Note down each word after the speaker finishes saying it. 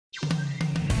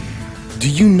Do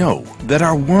you know that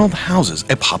our world houses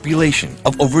a population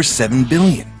of over 7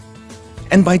 billion?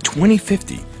 And by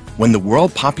 2050, when the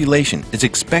world population is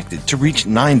expected to reach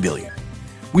 9 billion,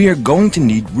 we are going to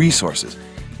need resources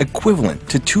equivalent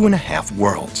to 2.5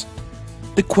 worlds.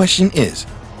 The question is,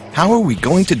 how are we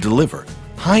going to deliver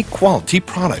high-quality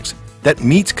products that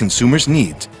meets consumers'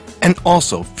 needs and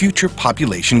also future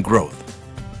population growth?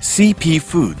 CP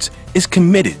Foods is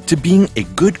committed to being a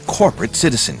good corporate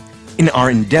citizen in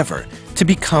our endeavor to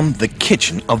become the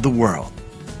kitchen of the world.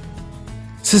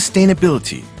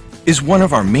 Sustainability is one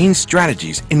of our main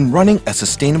strategies in running a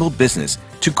sustainable business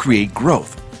to create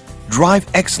growth, drive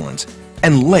excellence,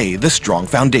 and lay the strong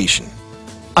foundation.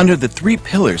 Under the 3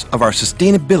 pillars of our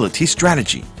sustainability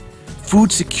strategy: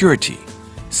 food security,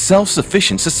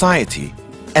 self-sufficient society,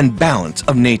 and balance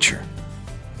of nature.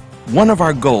 One of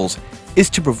our goals is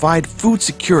to provide food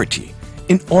security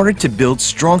in order to build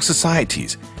strong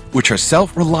societies which are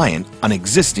self-reliant on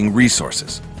existing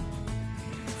resources.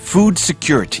 Food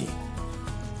security.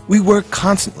 We work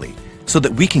constantly so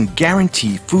that we can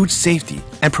guarantee food safety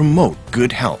and promote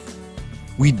good health.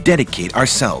 We dedicate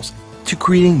ourselves to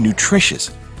creating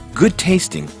nutritious,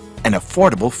 good-tasting, and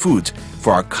affordable foods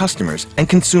for our customers and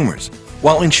consumers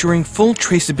while ensuring full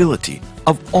traceability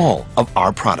of all of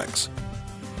our products.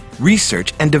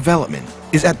 Research and development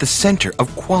is at the center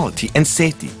of quality and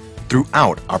safety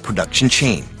throughout our production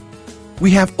chain. We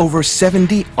have over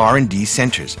 70 R&D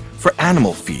centers for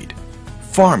animal feed,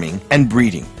 farming and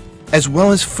breeding, as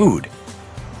well as food,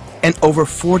 and over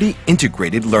 40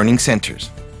 integrated learning centers.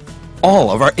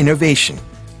 All of our innovation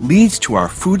leads to our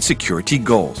food security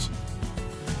goals.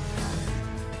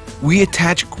 We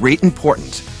attach great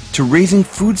importance to raising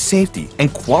food safety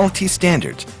and quality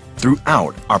standards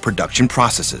throughout our production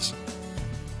processes.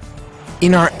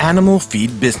 In our animal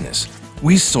feed business,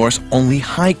 we source only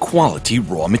high-quality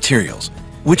raw materials,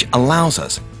 which allows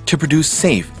us to produce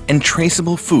safe and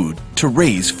traceable food to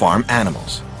raise farm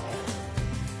animals.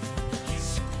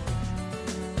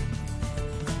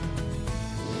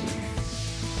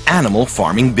 Animal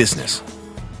farming business.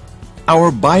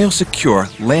 Our biosecure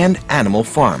land animal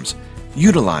farms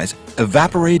utilize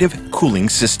evaporative cooling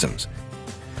systems,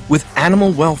 with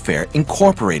animal welfare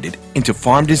incorporated into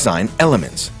farm design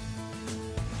elements.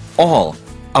 All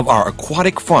of our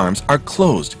aquatic farms are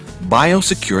closed,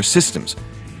 biosecure systems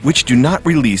which do not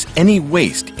release any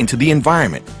waste into the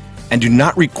environment and do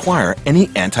not require any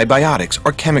antibiotics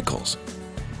or chemicals.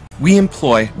 We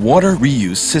employ water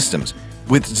reuse systems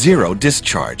with zero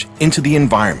discharge into the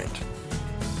environment.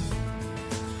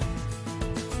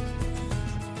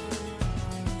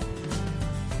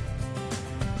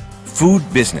 Food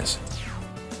business.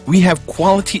 We have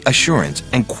quality assurance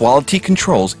and quality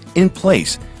controls in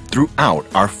place throughout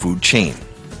our food chain.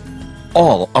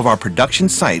 All of our production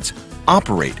sites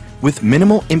operate with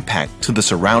minimal impact to the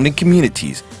surrounding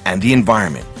communities and the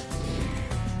environment.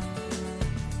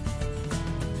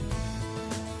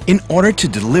 In order to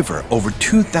deliver over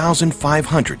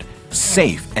 2,500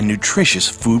 safe and nutritious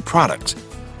food products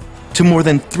to more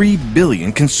than 3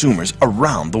 billion consumers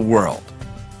around the world.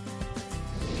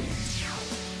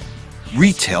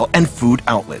 Retail and food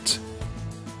outlets.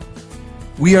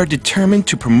 We are determined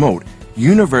to promote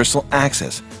universal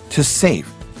access to safe,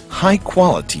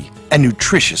 high-quality, and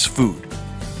nutritious food.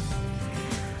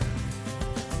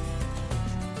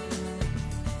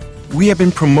 We have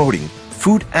been promoting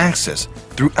food access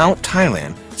throughout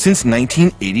Thailand since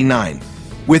 1989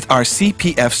 with our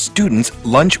CPF Students'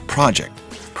 Lunch Project,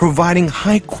 providing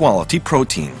high-quality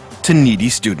protein to needy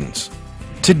students.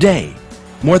 Today,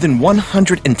 more than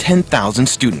 110,000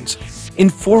 students in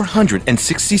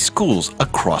 460 schools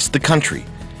across the country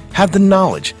have the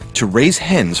knowledge to raise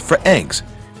hens for eggs,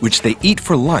 which they eat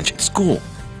for lunch at school,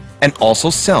 and also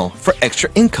sell for extra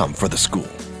income for the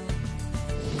school.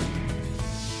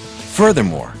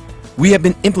 Furthermore, we have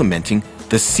been implementing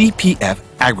the CPF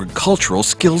Agricultural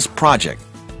Skills Project,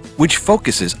 which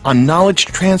focuses on knowledge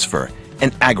transfer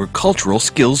and agricultural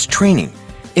skills training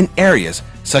in areas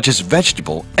such as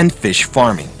vegetable and fish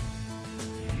farming.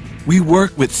 We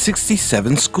work with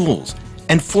 67 schools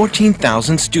and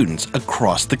 14,000 students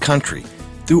across the country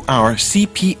through our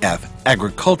CPF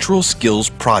Agricultural Skills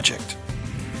Project.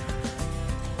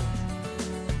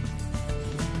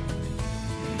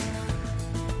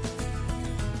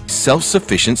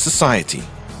 Self-sufficient society.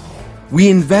 We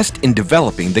invest in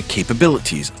developing the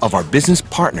capabilities of our business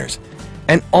partners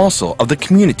and also of the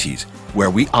communities where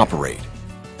we operate.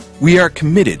 We are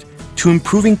committed to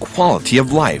improving quality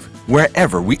of life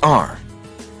wherever we are.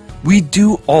 We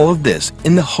do all of this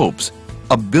in the hopes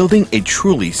of building a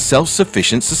truly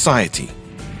self-sufficient society.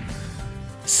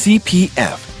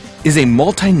 CPF is a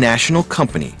multinational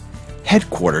company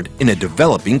headquartered in a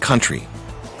developing country,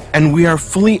 and we are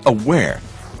fully aware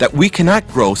that we cannot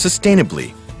grow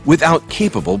sustainably without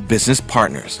capable business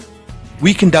partners.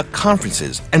 We conduct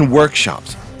conferences and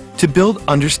workshops to build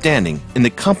understanding in the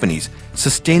company's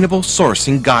sustainable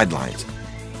sourcing guidelines,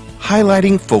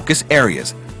 highlighting focus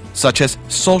areas such as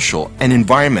social and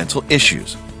environmental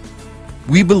issues.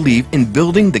 We believe in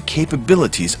building the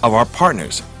capabilities of our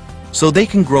partners so they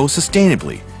can grow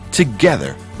sustainably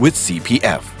together with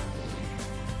CPF.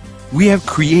 We have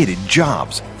created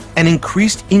jobs and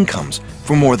increased incomes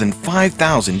for more than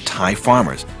 5,000 Thai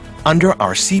farmers under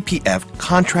our CPF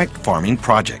contract farming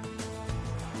project,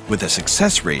 with a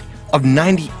success rate of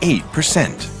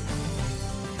 98%.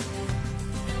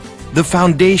 The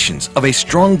foundations of a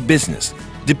strong business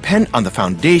depend on the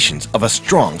foundations of a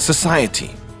strong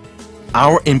society.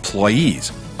 Our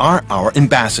employees are our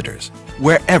ambassadors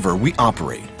wherever we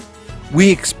operate. We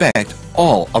expect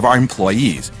all of our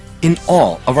employees in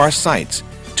all of our sites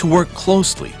to work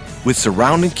closely with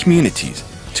surrounding communities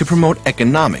to promote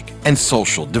economic and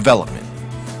social development.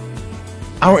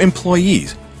 Our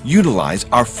employees utilize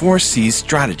our 4C's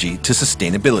strategy to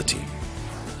sustainability: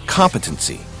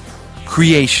 competency,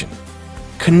 creation,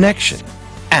 connection,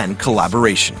 and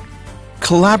collaboration.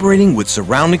 Collaborating with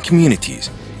surrounding communities,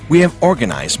 we have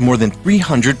organized more than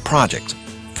 300 projects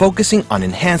focusing on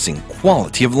enhancing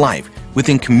quality of life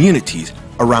within communities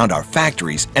around our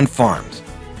factories and farms.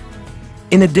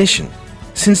 In addition,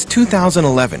 since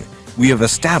 2011, we have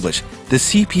established the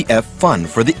CPF Fund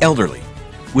for the Elderly,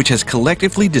 which has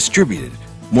collectively distributed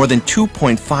more than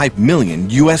 $2.5 million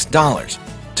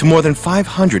to more than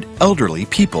 500 elderly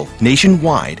people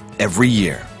nationwide every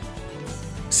year.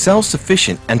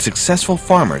 Self-sufficient and successful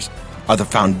farmers are the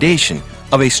foundation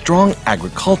of a strong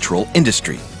agricultural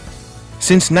industry.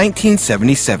 Since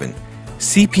 1977,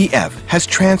 CPF has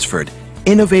transferred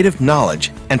innovative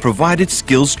knowledge and provided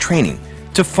skills training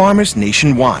to farmers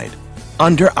nationwide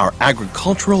under our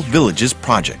Agricultural Villages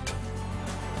project.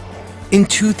 In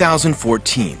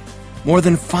 2014, more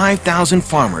than 5,000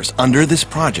 farmers under this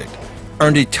project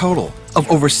earned a total of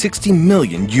over $60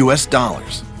 million.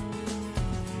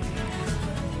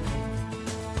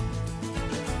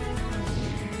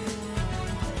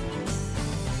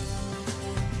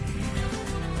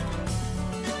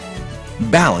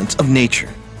 Balance of nature.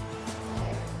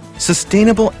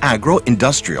 Sustainable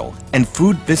agro-industrial and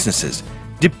food businesses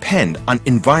depend on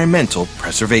environmental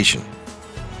preservation.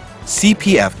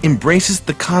 CPF embraces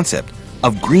the concept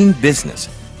of green business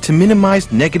to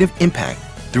minimize negative impact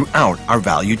throughout our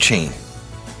value chain.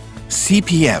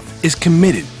 CPF is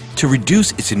committed to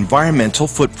reduce its environmental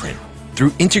footprint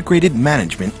through integrated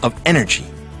management of energy,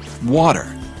 water,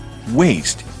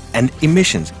 waste, and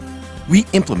emissions. We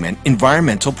implement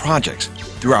environmental projects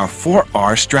through our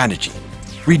 4R strategy: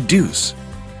 reduce,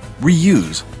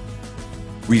 reuse,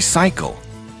 recycle,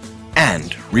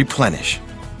 and replenish.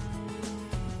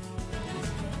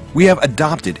 We have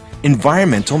adopted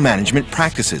environmental management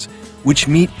practices which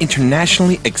meet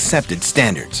internationally accepted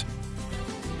standards.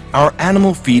 Our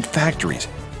animal feed factories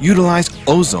utilize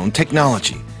ozone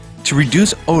technology to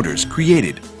reduce odors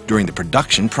created during the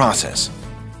production process.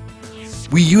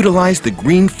 We utilize the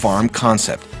green farm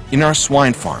concept in our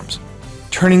swine farms,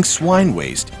 turning swine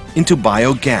waste into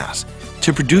biogas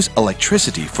to produce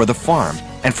electricity for the farm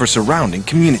and for surrounding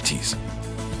communities.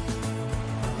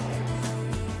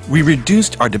 We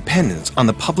reduced our dependence on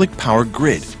the public power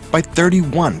grid by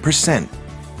 31%,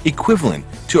 equivalent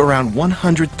to around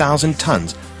 100,000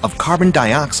 tons of carbon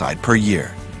dioxide per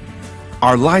year.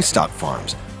 Our livestock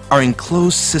farms are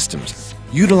enclosed systems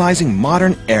utilizing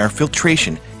modern air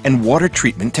filtration and water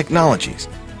treatment technologies.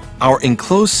 Our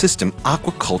enclosed system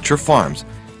aquaculture farms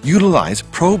utilize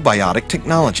probiotic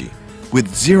technology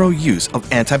with zero use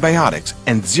of antibiotics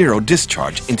and zero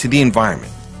discharge into the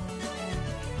environment.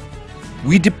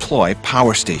 We deploy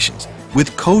power stations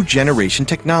with cogeneration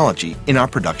technology in our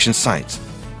production sites.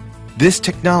 This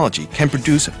technology can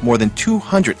produce more than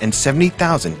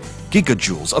 270,000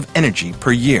 gigajoules of energy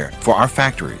per year for our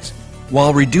factories,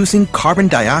 while reducing carbon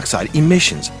dioxide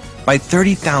emissions by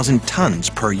 30,000 tons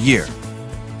per year.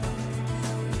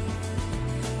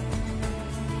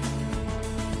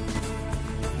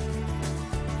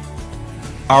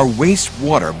 Our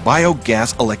wastewater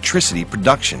biogas electricity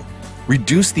production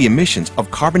reduced the emissions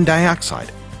of carbon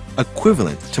dioxide,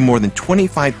 equivalent to more than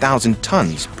 25,000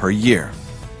 tons per year.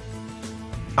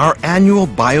 Our annual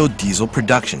biodiesel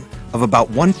production of about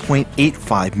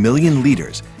 1.85 million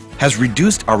liters has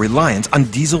reduced our reliance on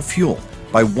diesel fuel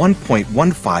by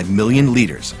 1.15 million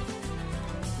liters.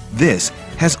 This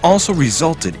has also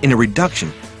resulted in a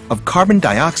reduction of carbon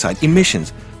dioxide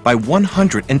emissions by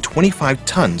 125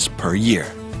 tons per year.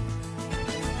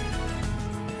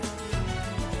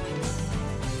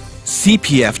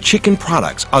 CPF chicken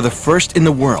products are the first in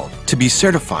the world to be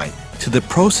certified to the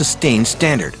Pro Sustain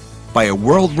standard by a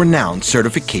world-renowned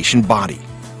certification body.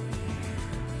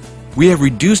 We have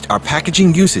reduced our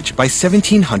packaging usage by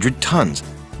 1,700 tons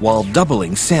while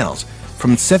doubling sales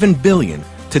from 7 billion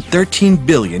to 13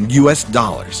 billion US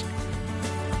dollars.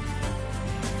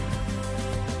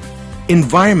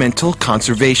 Environmental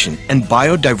conservation and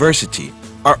biodiversity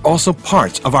are also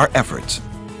parts of our efforts.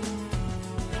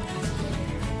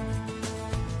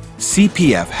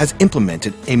 CPF has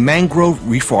implemented a mangrove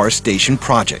reforestation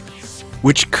project,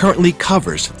 which currently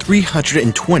covers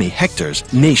 320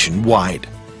 hectares nationwide.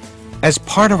 As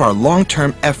part of our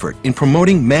long-term effort in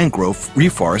promoting mangrove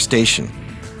reforestation,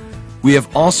 we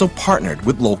have also partnered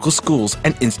with local schools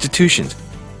and institutions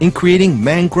in creating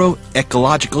mangrove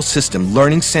ecological system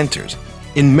learning centers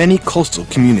in many coastal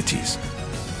communities.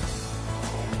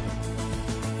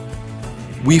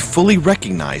 We fully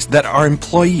recognize that our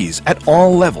employees at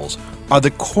all levels are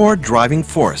the core driving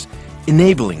force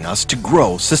enabling us to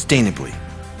grow sustainably.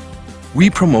 We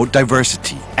promote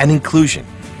diversity and inclusion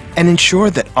and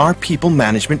ensure that our people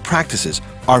management practices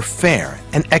are fair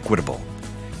and equitable,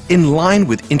 in line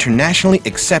with internationally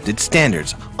accepted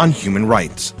standards on human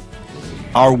rights.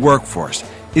 Our workforce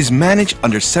is managed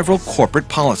under several corporate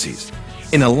policies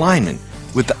in alignment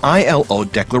with the ILO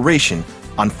Declaration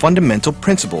on Fundamental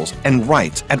Principles and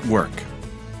Rights at Work.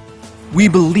 We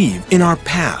believe in our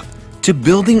path to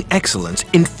building excellence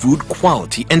in food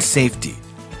quality and safety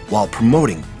while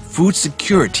promoting food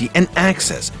security and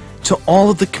access to all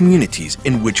of the communities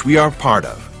in which we are part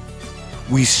of.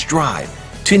 We strive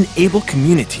to enable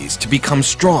communities to become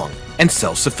strong and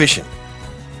self-sufficient.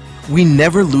 We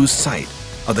never lose sight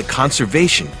of the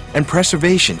conservation and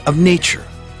preservation of nature.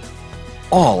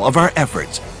 All of our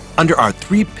efforts under our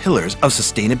 3 pillars of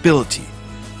sustainability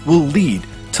will lead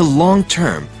to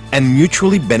long-term and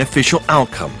mutually beneficial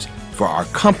outcomes for our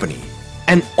company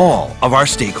and all of our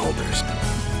stakeholders.